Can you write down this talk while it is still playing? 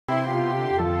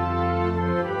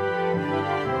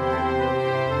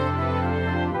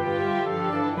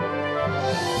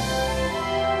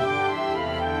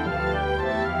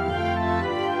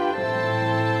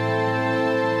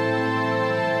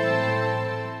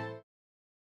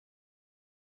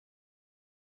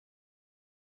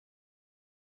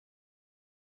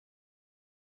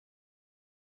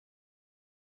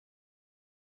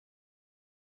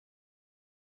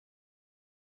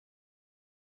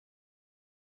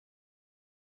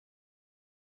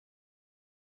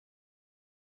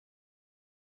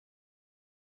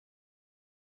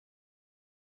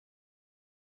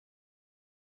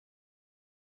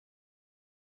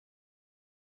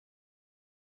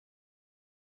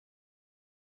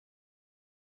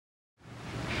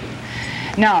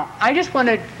Now, I just want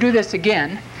to do this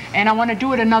again, and I want to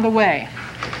do it another way.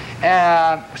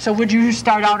 So would you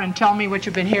start out and tell me what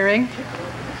you've been hearing?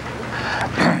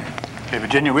 Okay,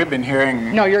 Virginia, we've been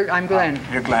hearing... No, I'm Glenn.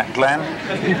 You're Glenn. Glenn?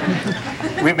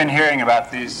 We've been hearing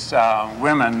about these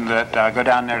women that go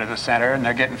down there to the center, and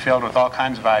they're getting filled with all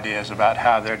kinds of ideas about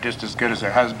how they're just as good as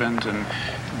their husbands, and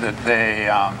that they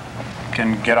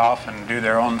can get off and do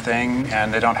their own thing,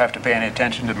 and they don't have to pay any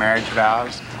attention to marriage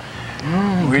vows.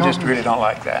 We just really don't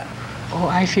like that. Oh,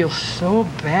 I feel so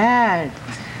bad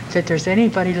that there's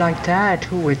anybody like that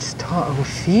who would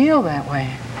feel that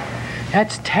way.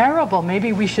 That's terrible.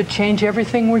 Maybe we should change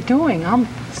everything we're doing. I'm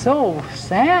so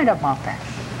sad about that.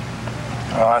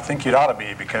 Well, I think you'd ought to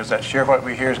be, because that's sure what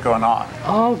we hear is going on.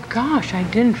 Oh, gosh, I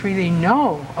didn't really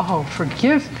know. Oh,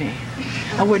 forgive me.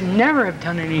 I would never have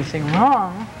done anything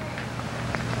wrong.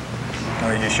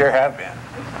 Well, you sure have been.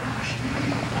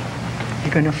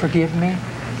 You going to forgive me?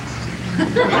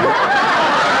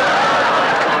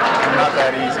 Not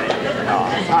that easy. No,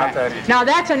 it's not that easy. Now,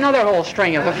 that's another whole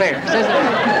string of affairs, isn't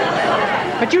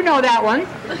it? But you know that one.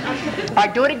 If I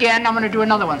do it again, I'm going to do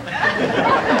another one.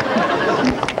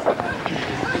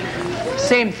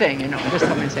 Same thing, you know. Just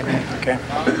let me say that. Okay.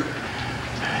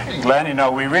 Glenn, you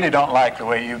know, we really don't like the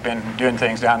way you've been doing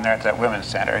things down there at that women's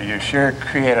center. You sure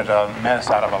created a mess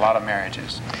out of a lot of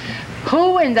marriages.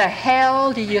 Who in the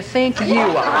hell do you think you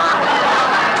are?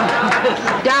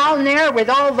 Down there with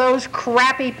all those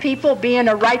crappy people being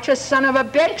a righteous son of a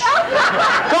bitch?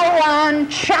 Go on,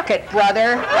 chuck it,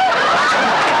 brother.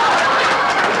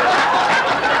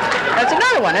 That's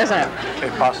another one, isn't it?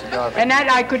 A possibility. And that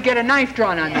I could get a knife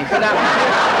drawn on me for that one.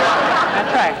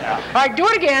 That's right. All right, do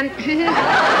it again.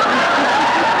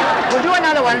 We'll do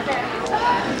another one.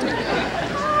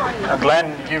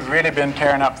 Glenn, you've really been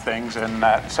tearing up things in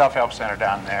that self-help center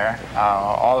down there.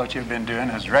 All that you've been doing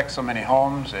has wrecked so many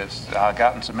homes. It's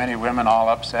gotten so many women all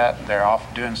upset. They're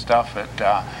off doing stuff that,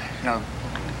 you know,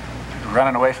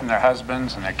 running away from their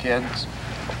husbands and their kids.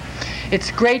 It's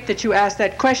great that you asked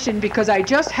that question, because I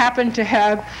just happened to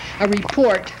have a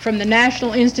report from the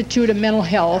National Institute of Mental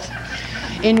Health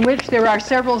in which there are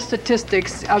several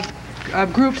statistics of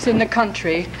groups in the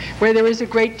country where there is a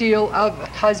great deal of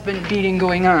husband beating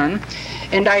going on,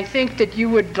 and I think that you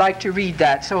would like to read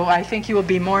that, so I think you will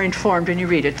be more informed when you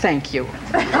read it. Thank you.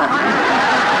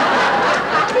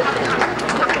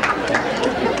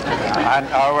 I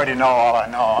already know all I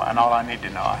know and all I need to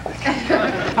know, I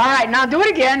think. All right, now do it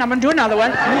again. I'm going to do another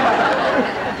one.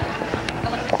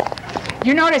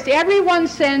 You notice everyone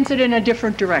sends it in a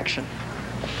different direction,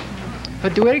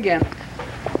 but do it again.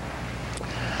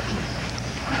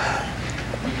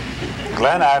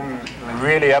 Glenn, I'm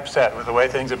really upset with the way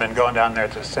things have been going down there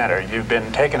at the center. You've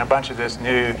been taking a bunch of this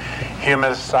new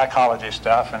human psychology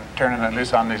stuff and turning it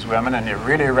loose on these women, and you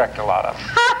really wrecked a lot of them.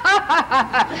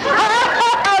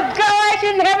 Oh, gosh,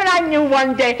 in heaven, I knew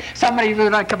one day somebody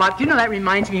would come out. You know, that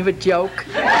reminds me of a joke.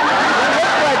 A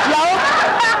joke?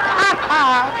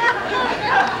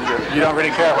 You don't really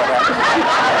care what happens.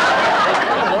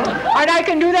 And I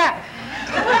can do that.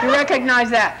 You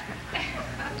recognize that.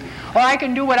 Or I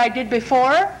can do what I did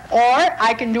before, or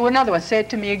I can do another one. Say it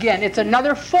to me again. It's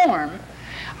another form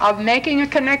of making a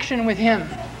connection with him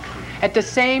at the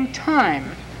same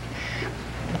time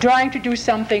trying to do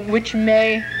something which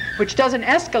doesn't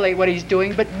escalate what he's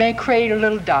doing, but may create a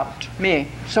little doubt.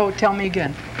 So tell me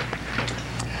again.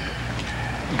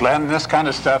 Glenn, this kind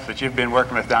of stuff that you've been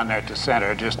working with down there at the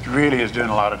center just really is doing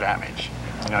a lot of damage.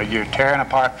 You know, you're tearing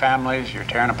apart families, you're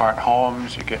tearing apart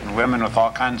homes, you're getting women with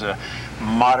all kinds of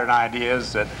modern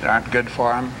ideas that aren't good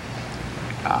for them.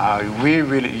 You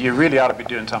really ought to be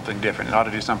doing something different. You ought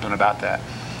to do something about that.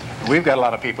 We've got a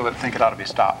lot of people that think it ought to be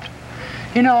stopped.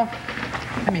 You know,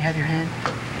 let me have your hand.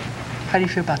 How do you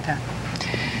feel about that?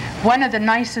 One of the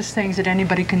nicest things that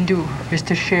anybody can do is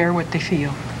to share what they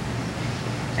feel.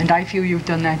 And I feel you've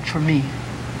done that for me.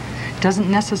 It doesn't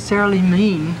necessarily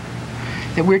mean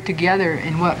that we're together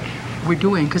in what we're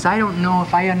doing, because I don't know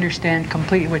if I understand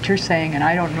completely what you're saying, and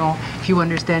I don't know if you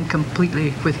understand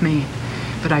completely with me.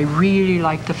 But I really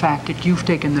like the fact that you've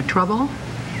taken the trouble,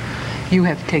 you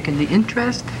have taken the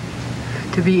interest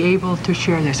to be able to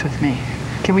share this with me.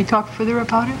 Can we talk further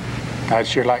about it? I'd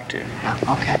sure like to.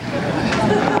 Okay.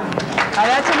 Now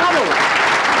that's another one.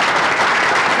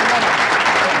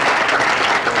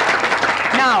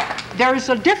 Now, there's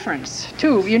a difference,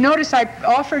 too. You notice I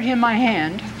offered him my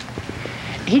hand.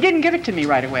 He didn't give it to me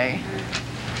right away.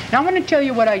 Now I'm going to tell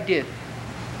you what I did.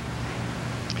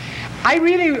 I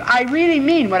really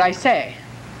mean what I say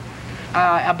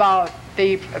about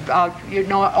you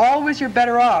know, always you're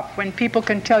better off when people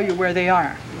can tell you where they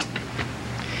are.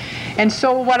 And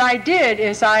so what I did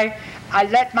is I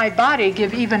let my body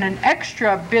give even an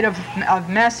extra bit of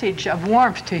message of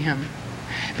warmth to him.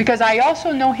 Because I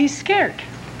also know he's scared.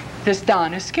 This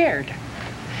Don is scared.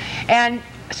 And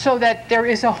so that there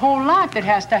is a whole lot that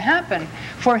has to happen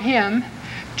for him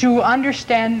to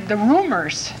understand the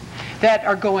rumors that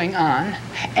are going on.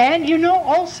 And you know,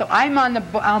 also, I'm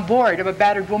on board of a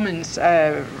battered woman's,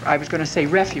 I was going to say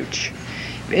refuge.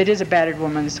 It is a battered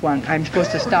woman's one. I'm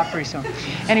supposed to stop pretty soon.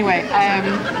 Anyway,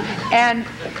 and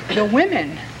the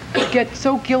women get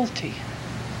so guilty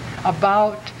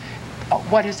about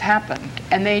what has happened,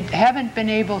 and they haven't been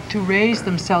able to raise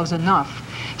themselves enough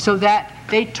so that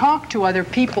they talk to other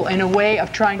people in a way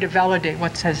of trying to validate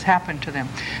what has happened to them.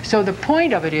 So the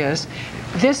point of it is,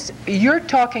 this you're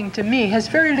talking to me has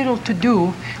very little to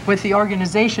do with the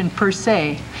organization per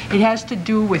se. It has to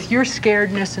do with your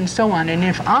scaredness and so on. And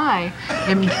if I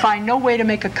find no way to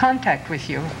make a contact with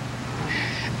you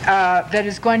that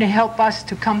is going to help us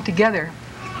to come together,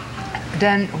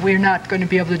 then we're not going to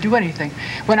be able to do anything.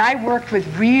 When I worked with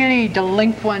really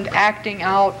delinquent, acting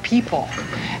out people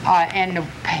and the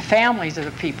families of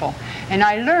the people, and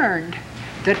I learned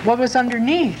that what was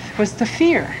underneath was the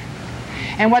fear.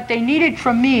 And what they needed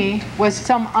from me was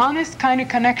some honest kind of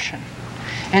connection.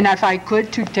 And if I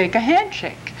could, to take a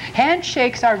handshake.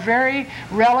 Handshakes are very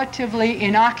relatively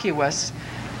innocuous.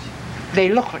 They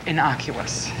look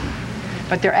innocuous,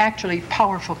 but they're actually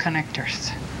powerful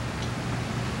connectors.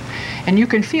 And you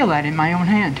can feel that in my own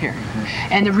hand here.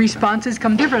 And the responses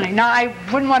come differently. Now, I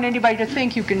wouldn't want anybody to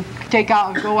think you can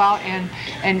go out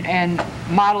and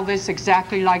model this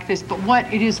exactly like this. But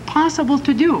what it is possible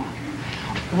to do,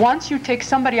 once you take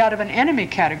somebody out of an enemy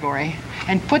category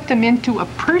and put them into a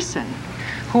person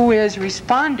who is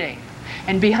responding,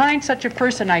 and behind such a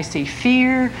person I see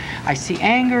fear, I see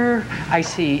anger, I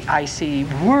see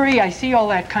worry, I see all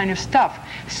that kind of stuff.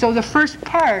 So the first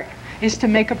part is to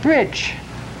make a bridge.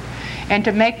 And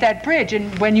to make that bridge,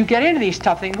 and when you get into these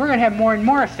tough things, we're going to have more and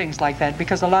more of things like that,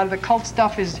 because a lot of the cult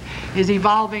stuff is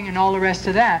evolving and all the rest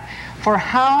of that. For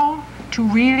how to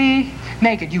really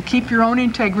make it. You keep your own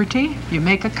integrity, you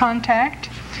make a contact,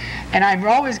 and I'm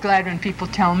always glad when people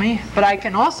tell me, but I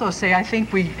can also say I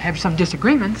think we have some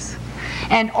disagreements,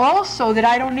 and also that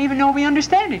I don't even know we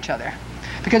understand each other,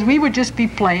 because we would just be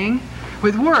playing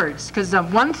with words, because the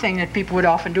one thing that people would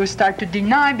often do is start to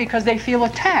deny because they feel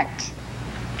attacked.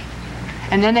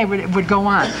 And then they would go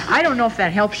on. I don't know if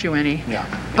that helps you any, yeah,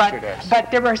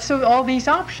 but there are all these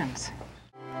options.